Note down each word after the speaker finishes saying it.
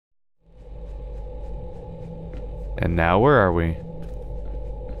And now where are we?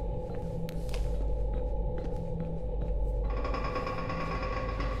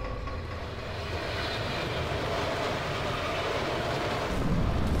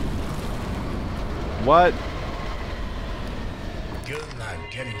 What? Good luck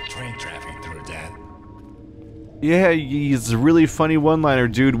getting train traffic through that. Yeah, he's a really funny one-liner,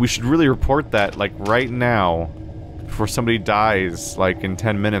 dude. We should really report that, like, right now. Before somebody dies, like, in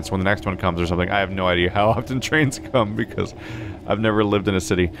 10 minutes when the next one comes or something. I have no idea how often trains come, because I've never lived in a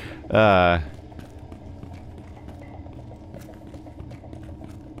city.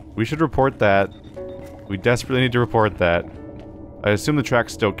 We should report that. We desperately need to report that. I assume the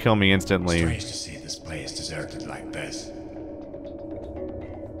tracks still kill me instantly. Strange to see this place deserted like this.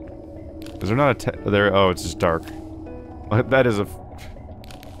 Is there not a there? Oh, it's just dark. That is a...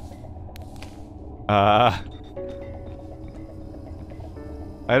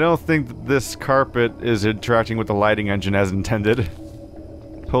 I don't think that this carpet is interacting with the lighting engine as intended.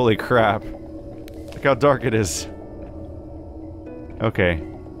 Holy crap. Look how dark it is. Okay.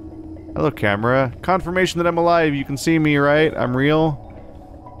 Hello, camera. Confirmation that I'm alive. You can see me, right? I'm real.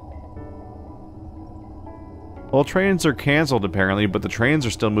 Well, trains are cancelled, apparently, but the trains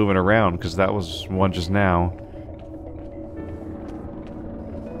are still moving around, because that was one just now.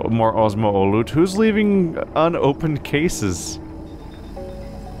 More Osmo Olut. Who's leaving unopened cases?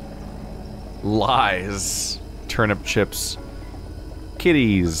 Lies. Turnip chips.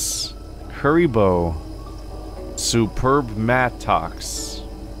 Kitties. Haribo. Superb Mattox.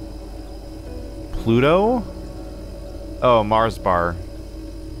 Pluto? Oh, Mars Bar.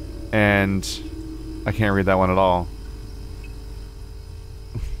 And... I can't read that one at all.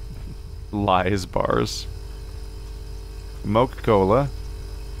 Lies bars. Mocha-Cola.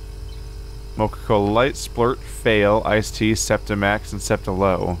 Mocha-Cola Light, Splurt, Fail, Iced Tea, Septimax, and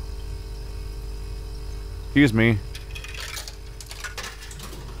Septalow. Excuse me.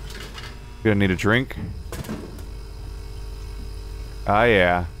 Gonna need a drink. Ah,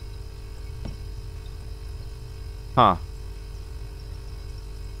 yeah. Huh.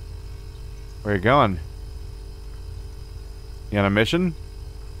 Where are you going? You on a mission?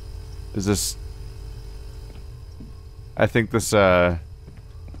 Is this... I think this,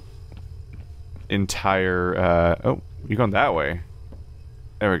 entire, oh, you're going that way.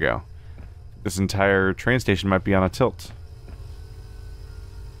 There we go. This entire train station might be on a tilt.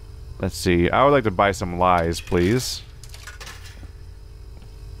 Let's see. I would like to buy some lies, please.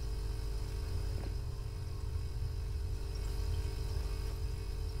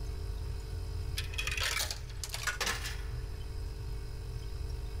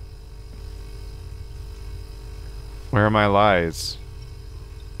 Where are my lies?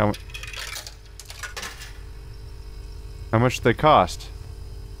 How much do they cost?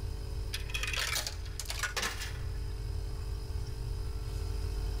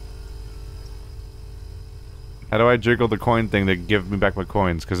 How do I jiggle the coin thing to give me back my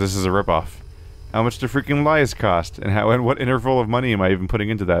coins? Because this is a ripoff. How much do freaking lies cost? And how and what interval of money am I even putting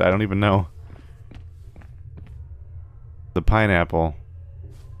into that? I don't even know. The pineapple.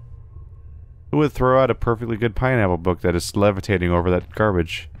 Who would throw out a perfectly good pineapple book that is levitating over that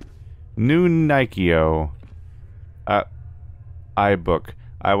garbage? New Nikeo. iBook.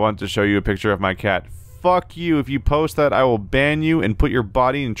 I want to show you a picture of my cat. Fuck you. If you post that, I will ban you and put your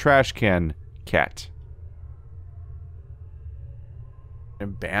body in trash can. Cat.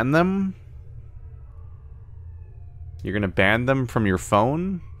 And ban them? You're gonna ban them from your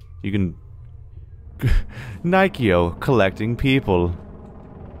phone? You can... Nikeo, collecting people.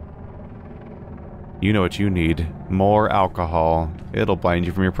 You know what you need. More alcohol. It'll blind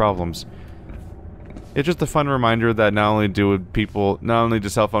you from your problems. It's just a fun reminder that not only do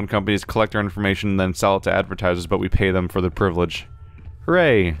cell phone companies collect our information and then sell it to advertisers, but we pay them for the privilege.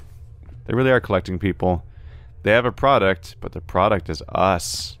 Hooray! They really are collecting people. They have a product, but the product is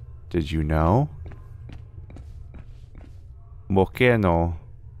us. Did you know? Mokeno.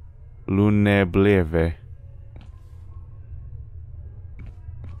 Lune bleve.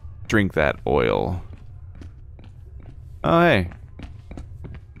 Drink that oil. Oh, hey.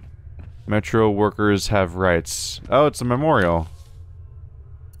 Metro workers have rights. Oh, it's a memorial.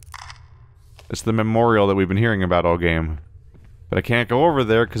 It's the memorial that we've been hearing about all game. But I can't go over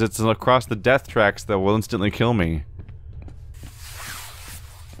there because it's across the death tracks that will instantly kill me.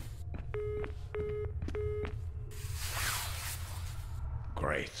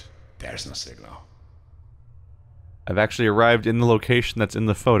 Great. There's no signal. I've actually arrived in the location that's in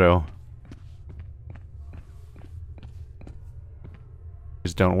the photo.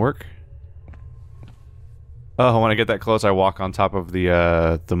 These don't work. Oh, when I get that close, I walk on top of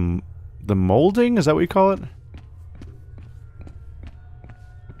the molding? Is that what you call it?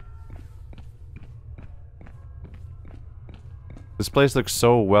 This place looks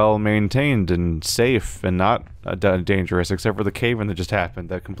so well maintained and safe and not dangerous, except for the cave-in that just happened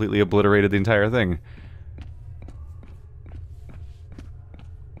that completely obliterated the entire thing.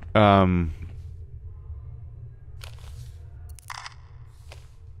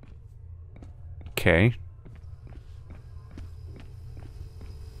 Okay.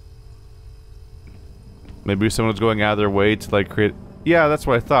 Maybe someone's going out of their way to, like, create... Yeah, that's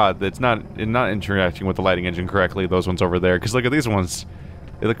what I thought. It's not interacting with the lighting engine correctly, those ones over there. Because look at these ones.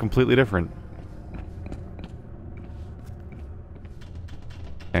 They look completely different.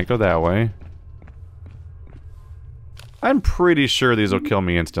 Can't go that way. I'm pretty sure these will kill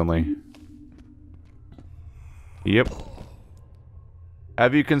me instantly. Yep.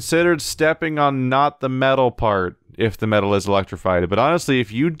 Have you considered stepping on not the metal part if the metal is electrified? But honestly,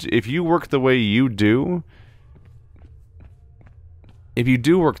 if you work the way you do... If you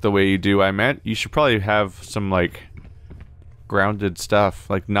do work the way you do, I meant, you should probably have some, like, grounded stuff.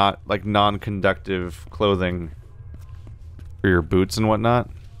 Like, not, like, non-conductive clothing for your boots and whatnot.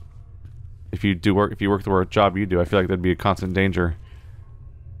 If you work the job you do, I feel like that'd be a constant danger.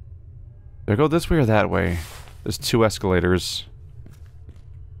 Do I go this way or that way? There's 2 escalators.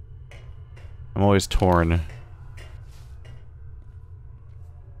 I'm always torn.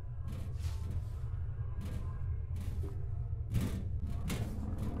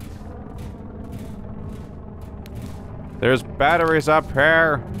 There's batteries up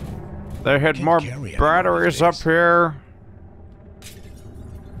here. They had more batteries up here.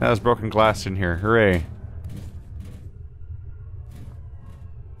 There's broken glass in here. Hooray.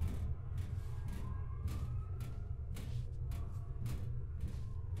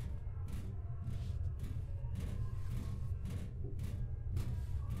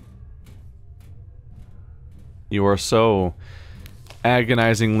 You are so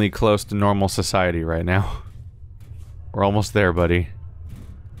agonizingly close to normal society right now. We're almost there, buddy.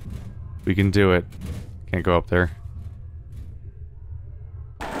 We can do it. Can't go up there.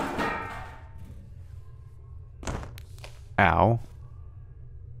 Ow.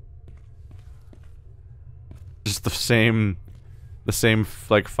 Just the same,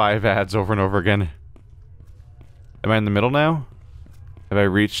 like, 5 ads over and over again. Am I in the middle now? Have I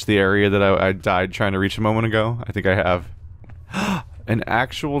reached the area that I died trying to reach a moment ago? I think I have. An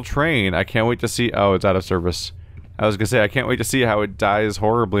actual train! I can't wait to see- oh, it's out of service. I was gonna say, I can't wait to see how it dies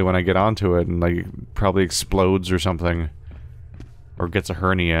horribly when I get onto it and, like, probably explodes or something. Or gets a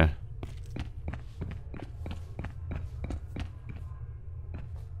hernia.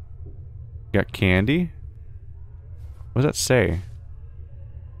 Got candy? What does that say? Is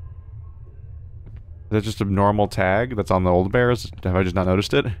that just a normal tag that's on the old bears? Have I just not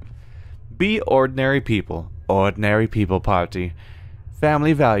noticed it? Be ordinary people. Ordinary people party.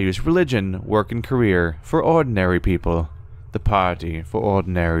 Family values, religion, work and career. For ordinary people. The party for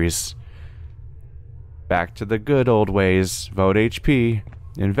ordinaries. Back to the good old ways. Vote HP.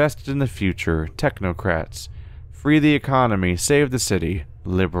 Invested in the future. Technocrats. Free the economy. Save the city.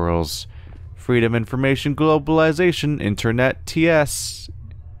 Liberals. Freedom, information, globalization, internet, TS.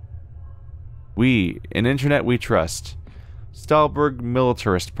 We, in internet we trust. Stahlberg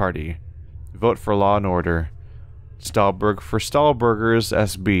Militarist Party. Vote for law and order. Stahlberg for Stahlburgers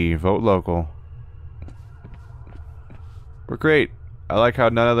SB. Vote local. We're great. I like how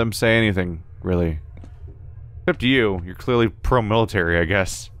none of them say anything, really. Except you. You're clearly pro-military, I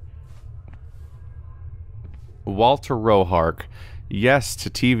guess. Walter Rohark. Yes to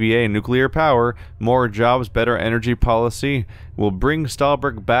TVA nuclear power. More jobs, better energy policy. Will bring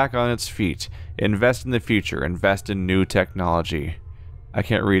Stahlberg back on its feet. Invest in the future. Invest in new technology. I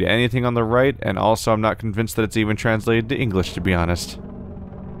can't read anything on the right, and also I'm not convinced that it's even translated to English, to be honest.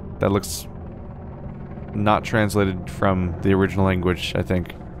 That looks not translated from the original language, I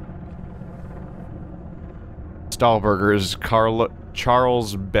think. Stahlburgers,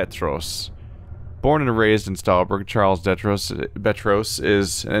 Charles Betros. Born and raised in Stahlberg, Charles Betros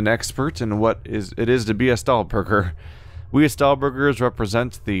is an expert in what it is to be a Stahlburger. We Stahlburgers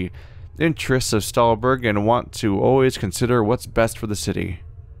represent the interests of Stahlberg and want to always consider what's best for the city.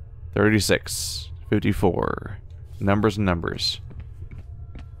 36, 54. Numbers and numbers.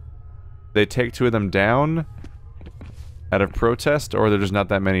 They take 2 of them down out of protest, or there's not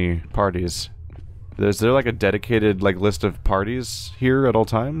that many parties? Is there like a dedicated like list of parties here at all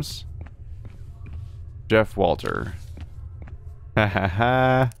times? Jeff Walter. Ha ha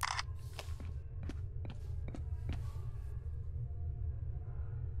ha.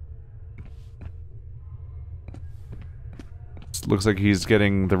 Looks like he's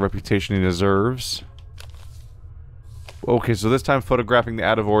getting the reputation he deserves. Okay, so this time photographing the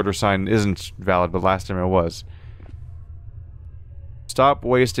out of order sign isn't valid, but last time it was. Stop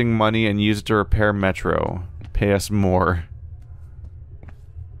wasting money and use it to repair Metro. Pay us more.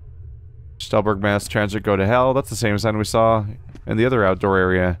 Stelberg Mass Transit, go to hell. That's the same sign we saw in the other outdoor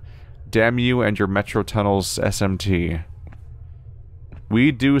area. Damn you and your Metro Tunnels SMT. We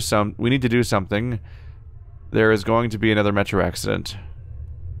need to do something. There is going to be another Metro accident.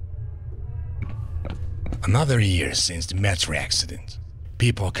 Another year since the metro accident.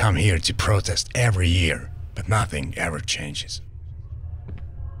 People come here to protest every year, but nothing ever changes.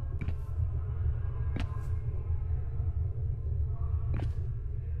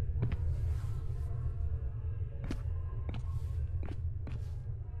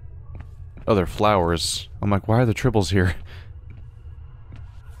 Oh, they're flowers. I'm like, why are the tribbles here?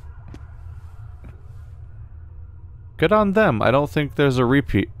 Good on them. I don't think there's a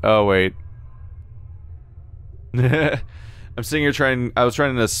repeat. Oh, wait. I'm sitting here I was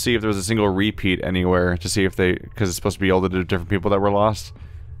trying to see if there was a single repeat anywhere to see if because it's supposed to be all the different people that were lost.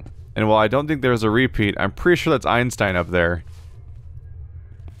 And while I don't think there's a repeat, I'm pretty sure that's Einstein up there.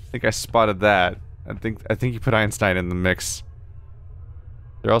 I think I spotted that. I think you put Einstein in the mix.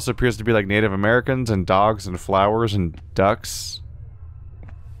 There also appears to be like Native Americans and dogs and flowers and ducks.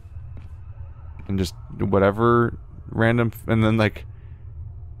 And just whatever random, and then like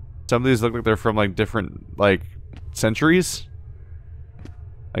some of these look like they're from like different like centuries.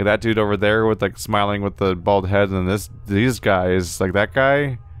 Like that dude over there with like smiling with the bald head, and then these guys, like that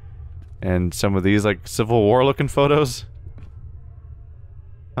guy. And some of these like Civil War looking photos.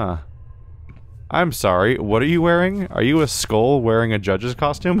 Huh. I'm sorry, what are you wearing? Are you a skull wearing a judge's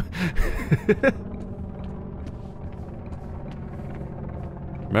costume?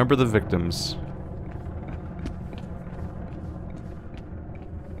 Remember the victims.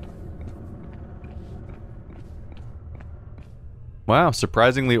 Wow,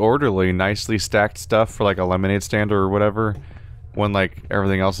 surprisingly orderly, nicely stacked stuff for like a lemonade stand or whatever, when like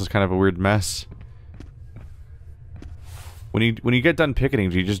everything else is kind of a weird mess. When you get done picketing,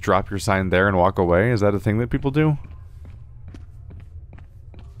 do you just drop your sign there and walk away? Is that a thing that people do?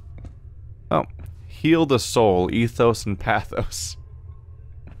 Oh. Heal the soul, ethos and pathos.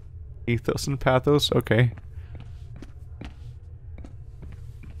 Ethos and pathos? Okay.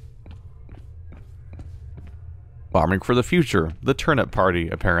 Farming for the future. The turnip party,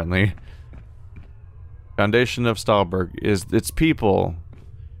 apparently. Foundation of Stahlberg is its people.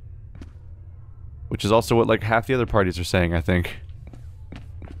 Which is also what, like, half the other parties are saying, I think.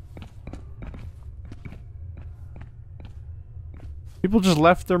 People just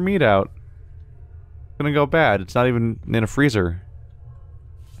left their meat out. It's gonna go bad. It's not even in a freezer.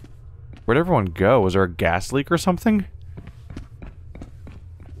 Where'd everyone go? Was there a gas leak or something?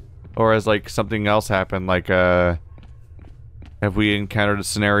 Or has, like, something else happened? Like, have we encountered a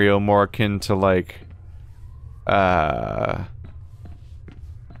scenario more akin to, like,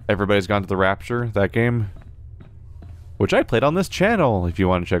 Everybody's Gone to the Rapture, that game? Which I played on this channel, if you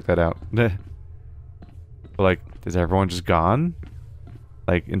want to check that out. But, like, is everyone just gone?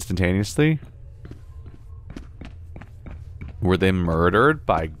 Like, instantaneously? Were they murdered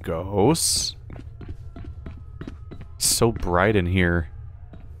by ghosts? So bright in here.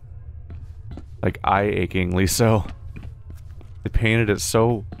 Like, eye-achingly so. They painted it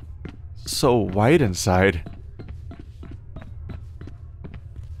so white inside.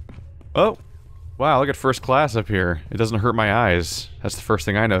 Oh! Wow, look at first class up here. It doesn't hurt my eyes. That's the first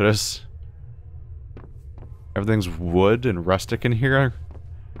thing I notice. Everything's wood and rustic in here.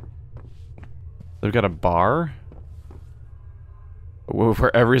 They've got a bar?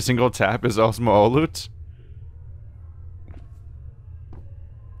 Where every single tap is Osmo Olut?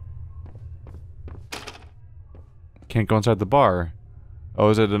 Can't go inside the bar. Oh,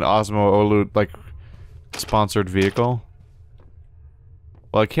 is it an Osmo Olut, like, sponsored vehicle?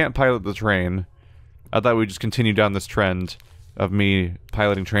 Well, I can't pilot the train. I thought we'd just continue down this trend of me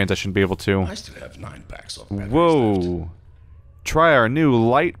piloting trains I shouldn't be able to. I still have 9 packs of batteries Whoa! left. Try our new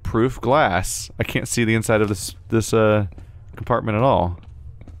light-proof glass. I can't see the inside of this compartment at all.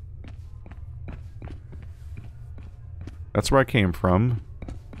 That's where I came from.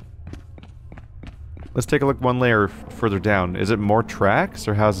 Let's take a look one layer further down. Is it more tracks,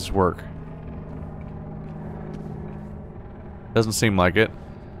 or how does this work? Doesn't seem like it.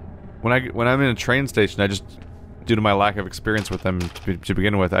 When I'm in a train station, I just, due to my lack of experience with them to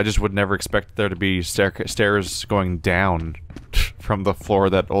begin with, I just would never expect there to be stairs going down from the floor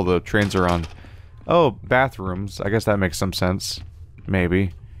that all the trains are on. Oh, bathrooms. I guess that makes some sense.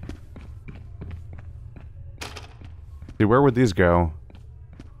 Maybe. See, where would these go?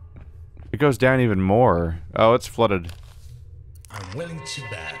 It goes down even more. Oh, it's flooded. I'm willing to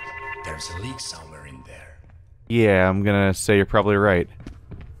bet there's a leak somewhere in there. Yeah, I'm gonna say you're probably right.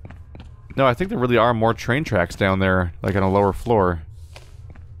 No, I think there really are more train tracks down there, like on a lower floor.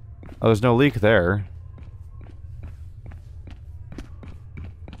 Oh, there's no leak there.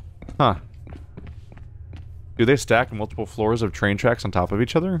 Huh. Do they stack multiple floors of train tracks on top of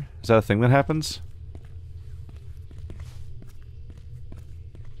each other? Is that a thing that happens?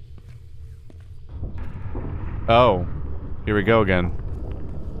 Oh. Here we go again.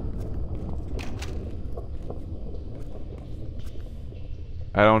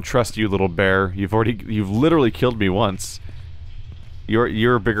 I don't trust you, little bear. You've literally killed me once.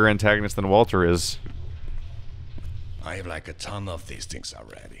 You're a bigger antagonist than Walter is. I have like a ton of these things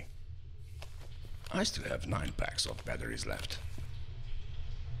already. I still have 9 packs of batteries left.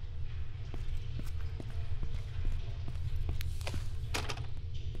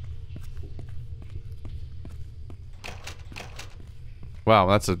 Wow,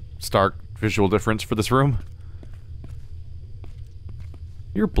 that's a stark visual difference for this room.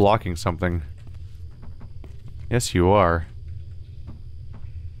 You're blocking something. Yes, you are.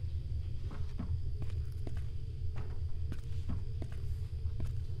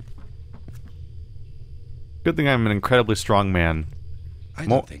 Good thing I'm an incredibly strong man. I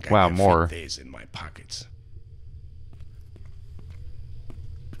don't think I can fit these in my pockets.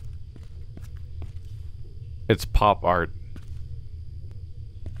 It's pop art.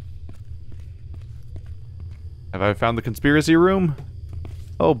 Have I found the conspiracy room?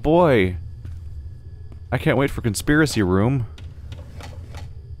 Oh boy. I can't wait for conspiracy room.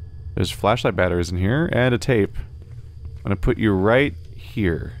 There's flashlight batteries in here and a tape. I'm gonna put you right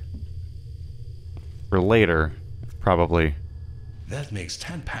here. For later, probably. That makes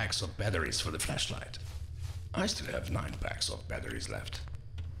 10 packs of batteries for the flashlight. I still have 9 packs of batteries left.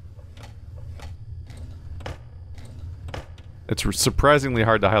 It's surprisingly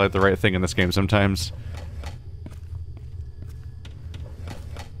hard to highlight the right thing in this game sometimes.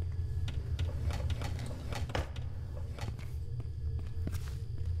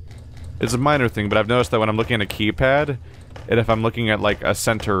 It's a minor thing, but I've noticed that when I'm looking at a keypad, and if I'm looking at like a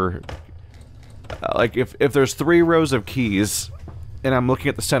center... like if there's 3 rows of keys, and I'm looking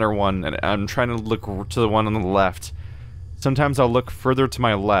at the center one, and I'm trying to look to the one on the left, sometimes I'll look further to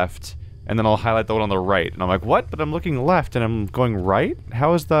my left, and then I'll highlight the one on the right, and I'm like, what? But I'm looking left, and I'm going right?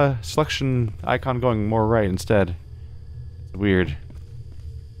 How is the selection icon going more right instead? It's weird.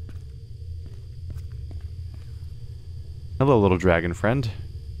 Hello, little dragon friend.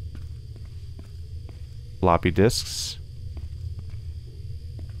 Floppy disks.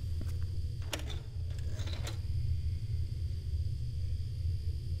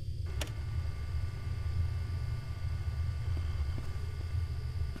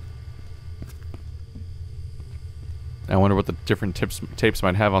 I wonder what the different tapes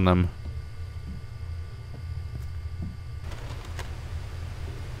might have on them.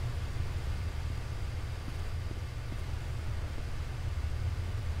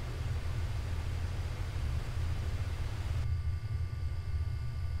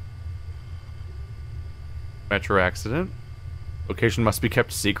 Metro accident. Location must be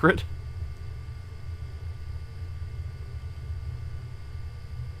kept secret.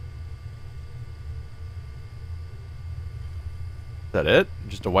 Is that it?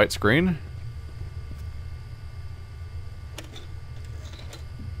 Just a white screen?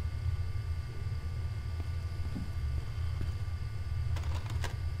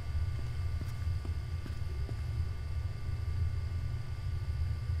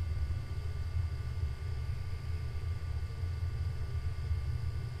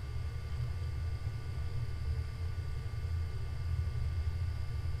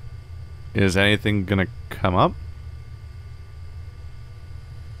 Is anything gonna come up?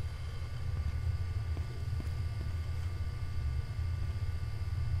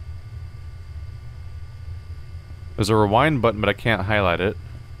 There's a rewind button, but I can't highlight it.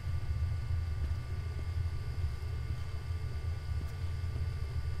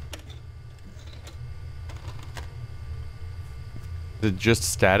 Is it just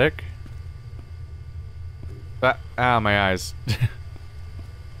static? Ah, my eyes.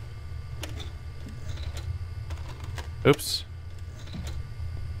 Oops.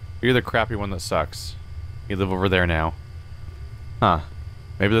 You're the crappy one that sucks. You live over there now. Huh.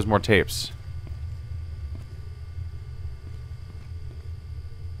 Maybe there's more tapes.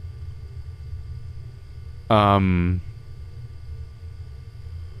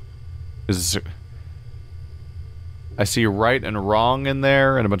 I see right and wrong in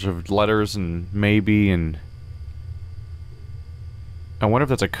there, and a bunch of letters and maybe, and... I wonder if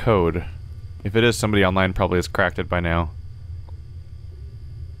that's a code. If it is, somebody online probably has cracked it by now.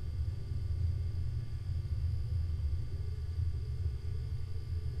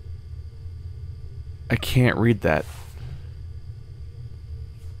 can't read that.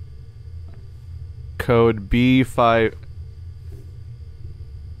 Code B5...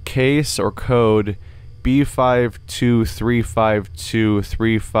 Case or code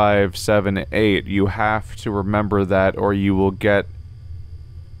B523523578. You have to remember that or you will get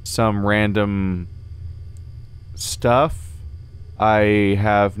some random stuff. I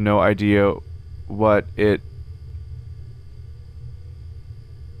have no idea what it...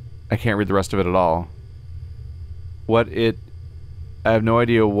 I can't read the rest of it at all. What it... I have no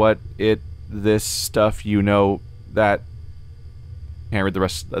idea what it... This stuff, you know, that... Can't read the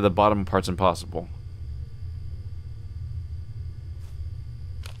rest... The bottom part's impossible.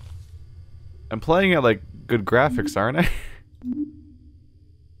 I'm playing at, like, good graphics, aren't I?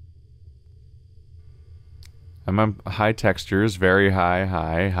 I'm on high textures, very high,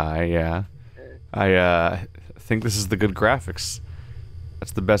 yeah. I think this is the good graphics.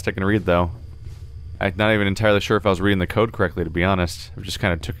 That's the best I can read, though. I'm not even entirely sure if I was reading the code correctly, to be honest. I just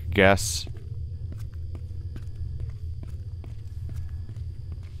kind of took a guess.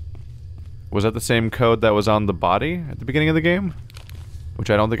 Was that the same code that was on the body at the beginning of the game? Which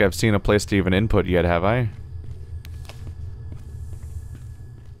I don't think I've seen a place to even input yet, have I?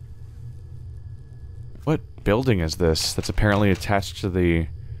 What building is this that's apparently attached to the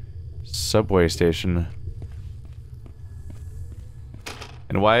subway station?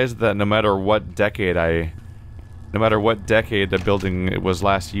 And why is it that no matter what decade the building it was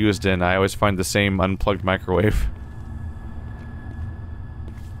last used in, I always find the same unplugged microwave?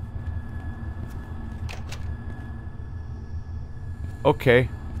 Okay,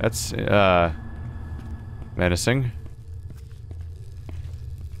 that's, menacing.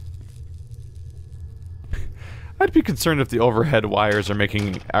 I'd be concerned if the overhead wires are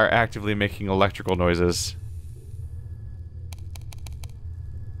actively making electrical noises.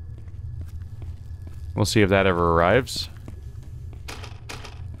 We'll see if that ever arrives.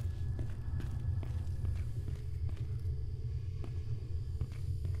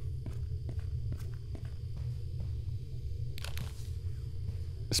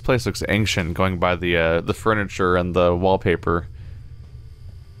 This place looks ancient, going by the furniture and the wallpaper.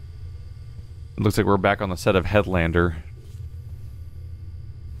 It looks like we're back on the set of Headlander.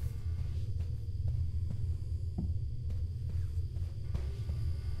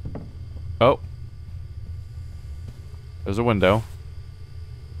 Oh. There's a window.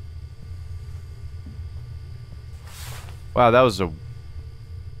 Wow, that was a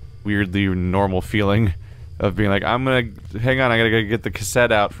weirdly normal feeling. Of being like, hang on, I gotta go get the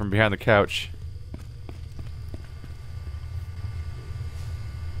cassette out from behind the couch.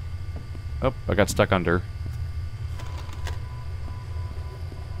 Oh, I got stuck under.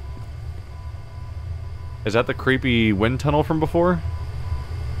 Is that the creepy wind tunnel from before?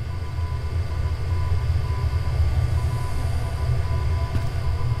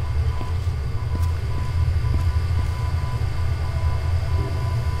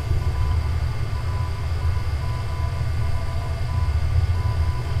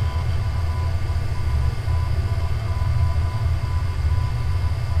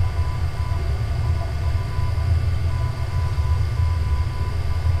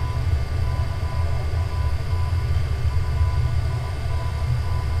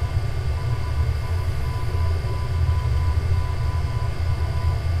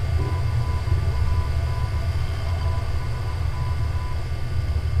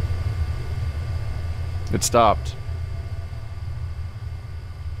 It stopped.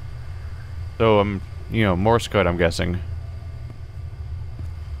 So, you know, Morse code, I'm guessing.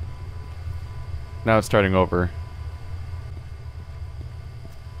 Now it's starting over.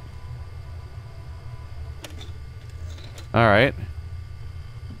 Alright.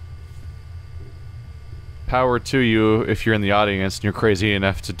 Power to you if you're in the audience and you're crazy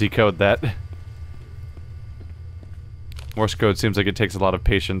enough to decode that. Morse code seems like it takes a lot of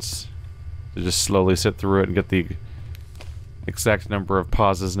patience to just slowly sit through it and get the exact number of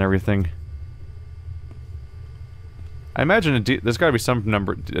pauses and everything. I imagine there's got to be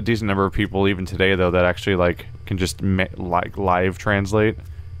a decent number of people even today though that actually like can just like live translate.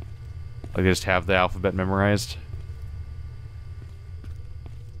 Like they just have the alphabet memorized.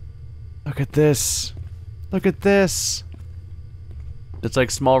 Look at this. Look at this. It's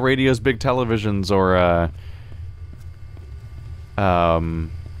like small radios, big televisions, or the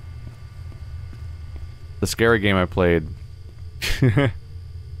scary game I played.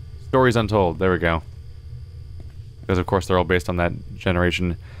 Stories Untold. There we go. Because of course they're all based on that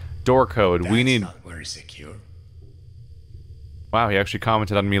generation. Door code. That's we need. Not very secure. Wow, he actually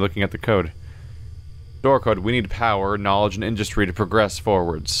commented on me looking at the code. Door code. We need power, knowledge, and industry to progress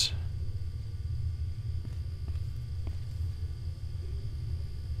forwards.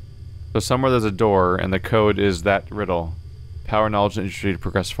 So somewhere there's a door, and the code is that riddle. Power, knowledge, and industry to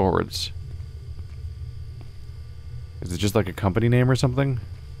progress forwards. Is it just like a company name or something?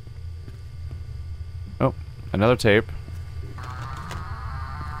 Oh, another tape.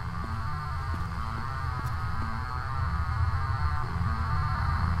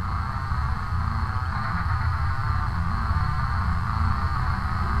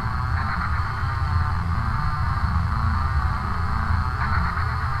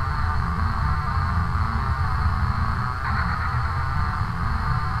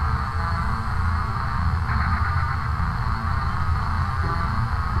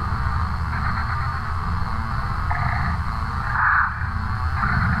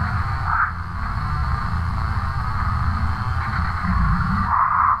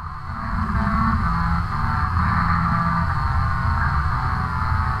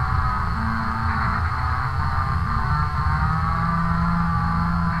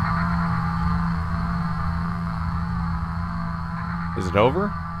 Is it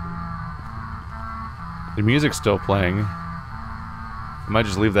over? The music's still playing. I might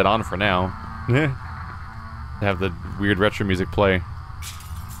just leave that on for now. Have the weird retro music play.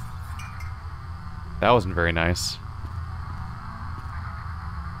 That wasn't very nice.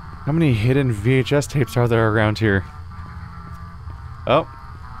 How many hidden VHS tapes are there around here? Oh.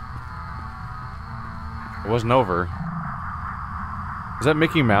 It wasn't over. Is that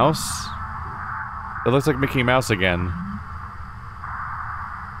Mickey Mouse? It looks like Mickey Mouse again.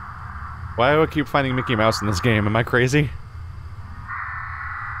 Why do I keep finding Mickey Mouse in this game? Am I crazy?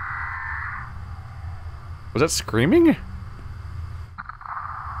 Was that screaming?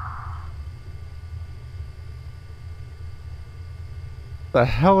 The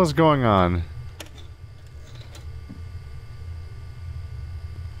hell is going on?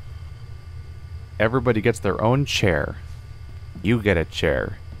 Everybody gets their own chair. You get a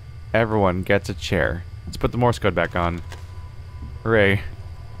chair. Everyone gets a chair. Let's put the Morse code back on. Hooray.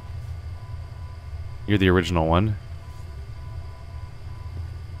 You're the original one.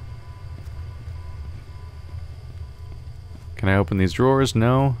 Can I open these drawers?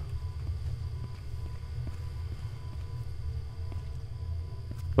 No.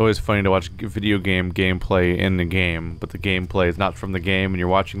 It's always funny to watch video game gameplay in the game, but the gameplay is not from the game, and you're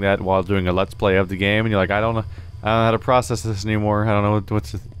watching that while doing a let's play of the game, and you're like, I don't know how to process this anymore. I don't know what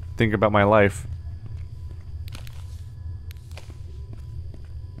to think about my life.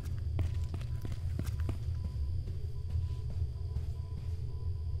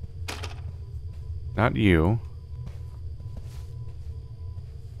 Not you.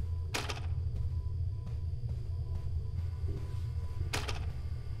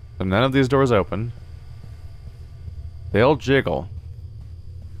 So none of these doors open. They all jiggle.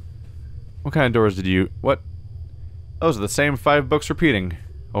 What kind of doors did you... What? Those are the same 5 books repeating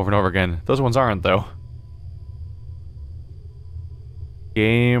over and over again. Those ones aren't, though.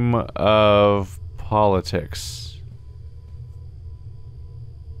 Game of Politics.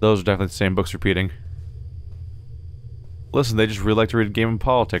 Those are definitely the same books repeating. Listen, they just really like to read Game of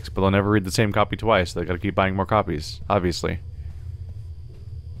Politics, but they'll never read the same copy twice. They gotta keep buying more copies, obviously.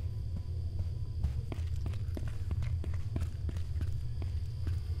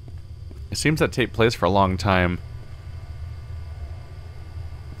 It seems that tape plays for a long time.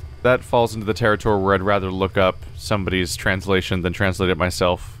 That falls into the territory where I'd rather look up somebody's translation than translate it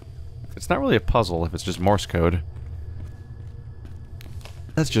myself. It's not really a puzzle if it's just Morse code.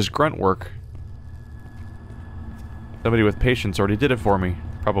 That's just grunt work. Somebody with patience already did it for me,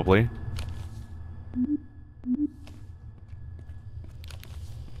 probably.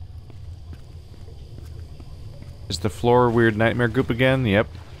 Is the floor weird nightmare goop again? Yep,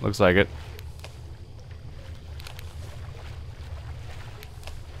 looks like it.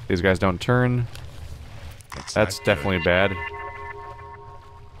 These guys don't turn. That's definitely bad.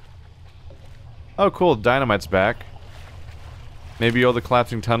 Oh cool, dynamite's back. Maybe all the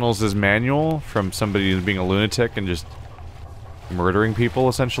collapsing tunnels is manual from somebody being a lunatic and just murdering people,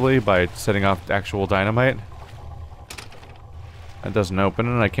 essentially, by setting off actual dynamite. That doesn't open,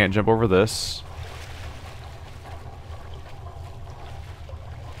 and I can't jump over this.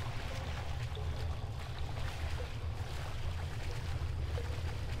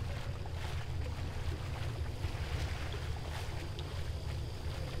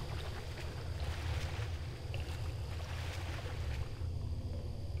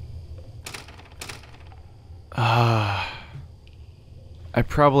 I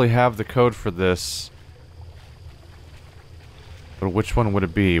probably have the code for this. But which one would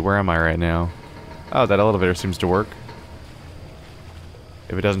it be? Where am I right now? Oh, that elevator seems to work.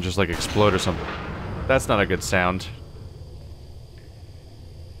 If it doesn't just, like, explode or something. That's not a good sound.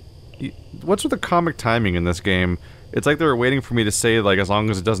 What's with the comic timing in this game? It's like they were waiting for me to say, like, as long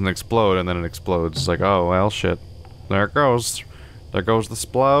as it doesn't explode, and then it explodes. It's like, oh, well, shit. There it goes. There goes the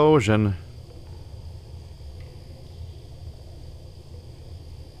splosion.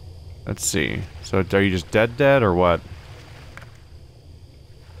 Let's see. So, are you just dead, or what?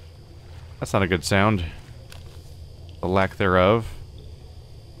 That's not a good sound. The lack thereof.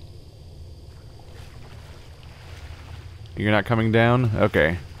 You're not coming down?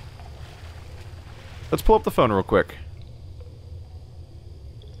 Okay. Let's pull up the phone real quick.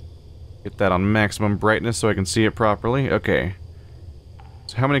 Get that on maximum brightness so I can see it properly. Okay.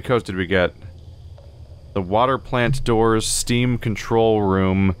 So how many codes did we get? The water plant doors, steam control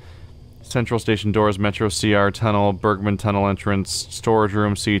room, central station doors, metro CR tunnel, Bergman tunnel entrance, storage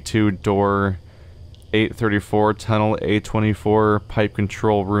room C2 door, 834 tunnel A24, pipe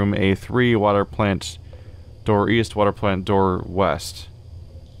control room A3, water plant door east, water plant door west.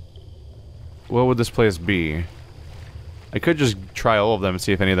 What would this place be? I could just try all of them and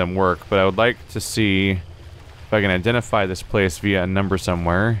see if any of them work, but I would like to see if I can identify this place via a number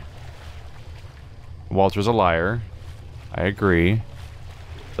somewhere. Walter's a liar. I agree.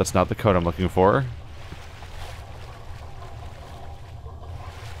 That's not the code I'm looking for.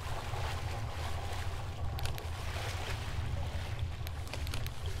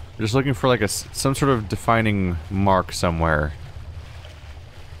 Just looking for like some sort of defining mark somewhere.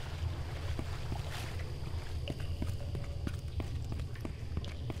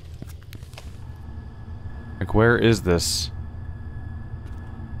 Like, where is this?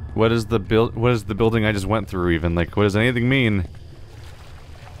 What is the building I just went through even? Like, what does anything mean?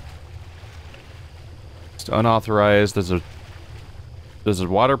 It's unauthorized. There's a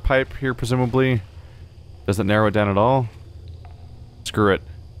water pipe here, presumably. Does it narrow it down at all? Screw it.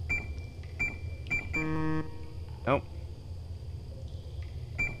 Nope.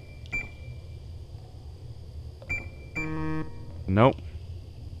 Nope.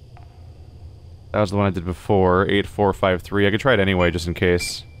 That was the one I did before. 8453. I could try it anyway, just in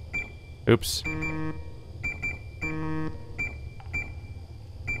case. Oops.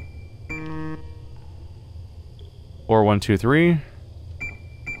 4123.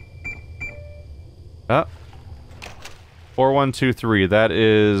 Ah. 4123. That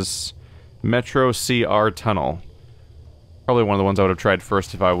is Metro CR Tunnel. Probably one of the ones I would have tried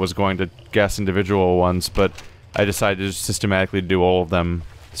first if I was going to guess individual ones, but I decided to just systematically do all of them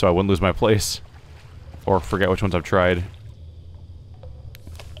so I wouldn't lose my place. Or forget which ones I've tried.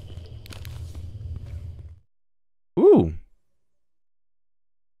 Ooh!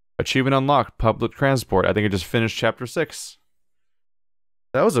 Achievement unlocked, public transport. I think I just finished chapter 6.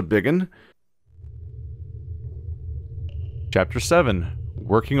 That was a biggin'. Chapter 7,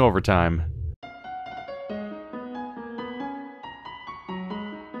 working overtime.